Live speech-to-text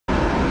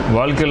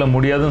வாழ்க்கையில்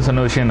முடியாதுன்னு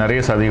சொன்ன விஷயம்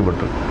நிறைய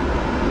சாதிக்கப்பட்டிருக்கு.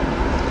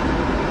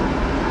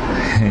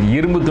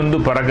 இரும்பு துண்டு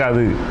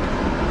பறக்காது,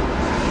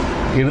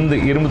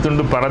 இரும்பு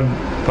துண்டு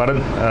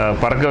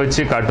பறக்க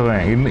வச்சு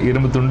காட்டுவேன்,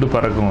 இரும்பு துண்டு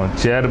பறக்கும்,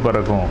 சேர்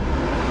பறக்கும்,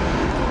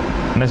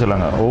 என்ன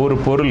சொல்லாங்க, ஒவ்வொரு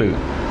பொருள்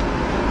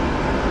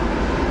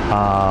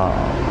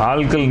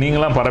ஆட்கள்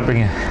நீங்களாம்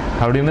பறப்பீங்க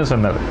அப்படின்னு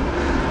சொன்னார்.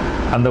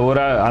 அந்த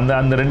ஒரு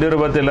அந்த 2 பேரை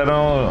பார்த்து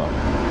எல்லாரும்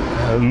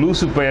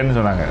லூசு பையன்னு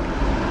சொன்னாங்க.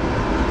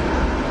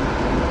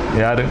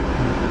 யார்?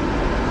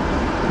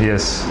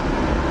 எஸ்,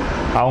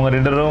 அவங்க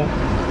 2 பேரும்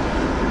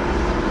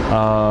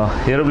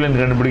ஏரோப்ளேன்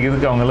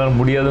கண்டுபிடிக்கிறதுக்கு அவங்க எல்லோரும்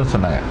முடியாதுன்னு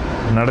சொன்னாங்க,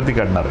 நடத்தி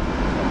காட்டினார்.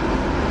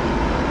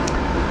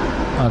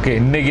 ஓகே,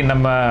 இன்றைக்கி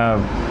நம்ம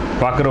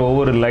பார்க்குற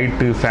ஒவ்வொரு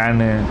லைட்டு,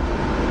 ஃபேனு,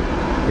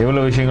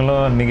 எவ்வளோ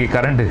விஷயங்களும் இன்றைக்கி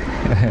கரண்ட்டு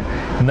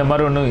இந்த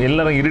மாதிரி ஒன்று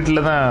எல்லோரும்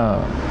இருட்டில் தான்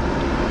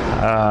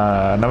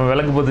நம்ம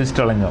விளக்கு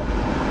பொதிச்சுட்டு அலைஞ்சோம்.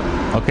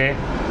 ஓகே,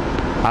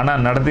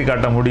 ஆனால் நடத்தி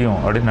காட்ட முடியும்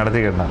அப்படின்னு நடத்தி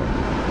காட்டினார்.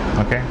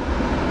 ஓகே,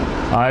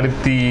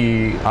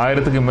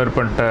 1000க்கும்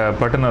மேற்பட்ட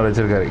பட்டனர்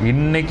வச்சுருக்காரு.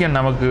 இன்றைக்கும்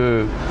நமக்கு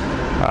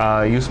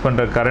யூஸ்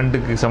பண்ணுற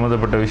கரண்ட்டுக்கு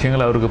சம்மந்தப்பட்ட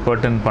விஷயங்கள் அவருக்கு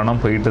பர்டன்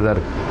பணம் போயிட்டு தான்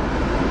இருக்குது.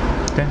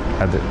 ஓகே,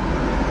 அது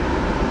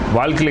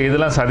வாழ்க்கையில்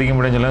இதெல்லாம் சாதிக்க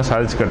முடியும்னு சொல்லி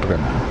சாதிச்சு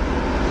கட்டுருக்காங்க.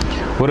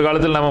 ஒரு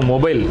காலத்தில் நம்ம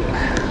மொபைல்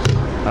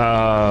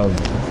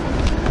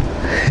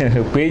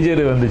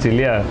பேஜர் வந்துச்சு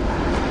இல்லையா,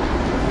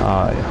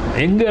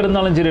 எங்கே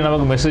இருந்தாலும் சரி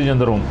நமக்கு மெசேஜ்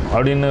வந்துடும்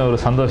அப்படின்னு ஒரு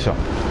சந்தோஷம்.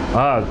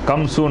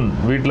 கம் சூன்,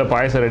 வீட்டில்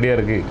பாயசம் ரெடியாக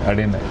இருக்குது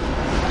அப்படின்னு.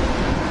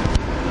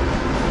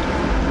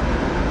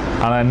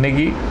 ஆனால்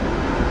இன்றைக்கி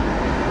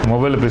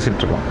மொபைலில்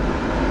பேசிகிட்ருக்கோம்.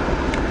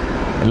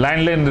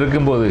 லேண்ட்லைன்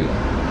இருக்கும்போது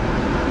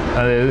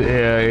அது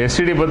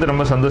எஸ்டிடி பார்த்து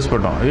ரொம்ப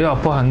சந்தோஷப்பட்டோம். ஐயோ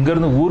அப்பா,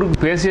 அங்கேருந்து ஊருக்கு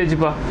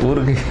பேசியாச்சுப்பா,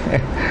 ஊருக்கு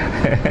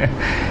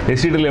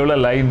எஸ்டிடியில் எவ்வளோ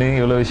லைனு,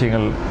 எவ்வளோ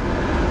விஷயங்கள்.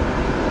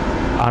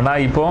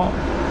 ஆனால் இப்போ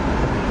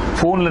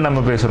ஃபோனில் நம்ம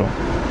பேசுகிறோம்.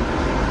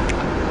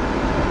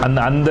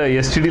 அந்த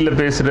எஸ்டிடியில்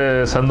பேசுகிற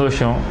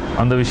சந்தோஷம்,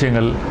 அந்த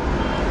விஷயங்கள்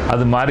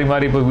அது மாறி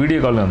மாறி இப்போ வீடியோ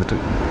கால் வந்துட்டு,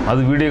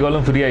 அது வீடியோ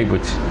காலும் ஃப்ரீ ஆகி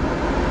போச்சு.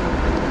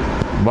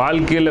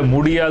 வாழ்க்கையில்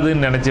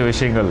முடியாதுன்னு நினச்ச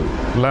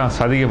விஷயங்கள்லாம்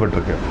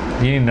சாதிக்கப்பட்டிருக்கு.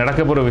 இனி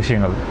நடக்க போகிற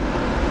விஷயங்கள்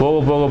போக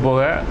போக போக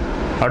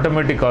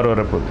ஆட்டோமேட்டிக் கார்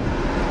வரப்போகுது.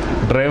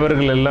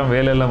 டிரைவர்கள் எல்லாம்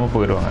வேலை இல்லாமல்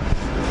போயிடுவாங்க.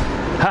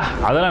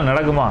 அதெல்லாம்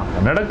நடக்குமா?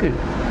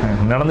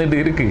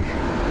 நடந்துகிட்டு இருக்கு.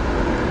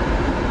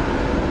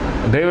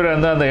 டிரைவர்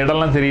வந்து அந்த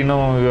இடம்லாம்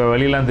தெரியணும்,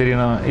 வழியெல்லாம்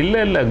தெரியணும்.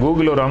 இல்லை,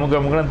 கூகுள் ஒரு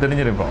அமுக்கெல்லாம்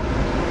தெரிஞ்சிருப்போம்.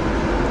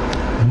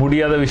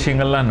 முடியாத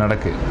விஷயங்கள்லாம்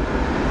நடக்கு.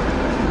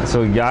 ஸோ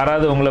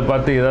யாராவது உங்களை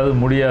பார்த்து ஏதாவது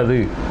முடியாது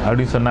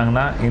அப்படின்னு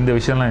சொன்னாங்கன்னா இந்த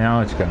விஷயம்லாம்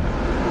ஞாபகம் வச்சுக்கோங்க.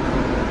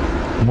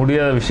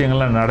 முடியாத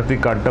விஷயங்கள்லாம் நடத்தி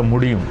காட்ட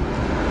முடியும்.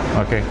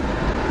 ஓகே,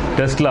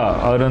 டெஸ்லா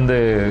அவர் வந்து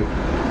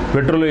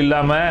பெட்ரோல்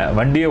இல்லாமல்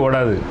வண்டியே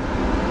ஓடாது.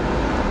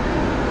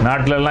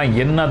 நாட்டிலலாம்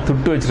என்ன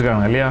துட்டு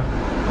வச்சுருக்காங்க இல்லையா,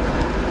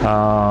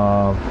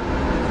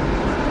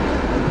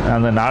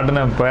 அந்த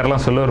நாட்டின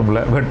பெயரெலாம் சொல்ல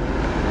விரும்பல. பட்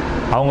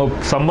அவங்க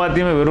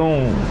சம்பாத்தியமே வெறும்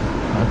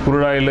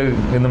குரூட் ஆயில்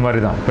இந்த மாதிரி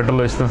தான்,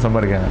 பெட்ரோல் வச்சு தான்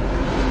சம்பாதிக்காங்க.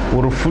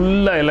 ஒரு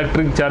ஃபுல்லாக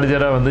எலக்ட்ரிக்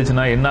சார்ஜராக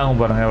வந்துச்சுன்னா என்ன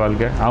ஆகும் பாருங்கள்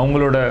வாழ்க்கை.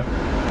 அவங்களோட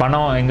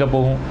பணம் எங்கே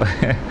போகும்?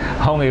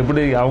 அவங்க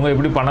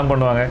எப்படி பணம்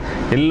பண்ணுவாங்க?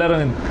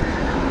 எல்லோரும்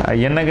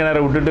எண்ணெய் கிணற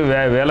விட்டுட்டு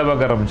வேலை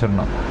பார்க்க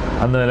ஆரம்பிச்சிடணும்.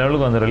 அந்த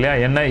லெவலுக்கு வந்துடும் இல்லையா.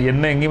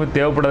 எண்ணெய் எங்கேயுமே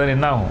தேவைப்படாதுன்னு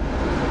என்ன ஆகும்?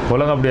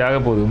 உலகம் அப்படி ஆக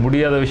போகுது.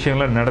 முடியாத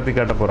விஷயங்களை நடத்தி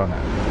காட்ட போகிறாங்க.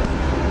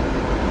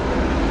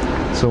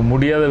 ஸோ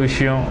முடியாத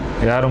விஷயம்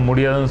யாரும்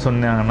முடியாதுன்னு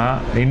சொன்னாங்கன்னா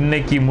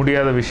இன்றைக்கி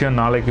முடியாத விஷயம்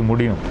நாளைக்கு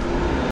முடியும்.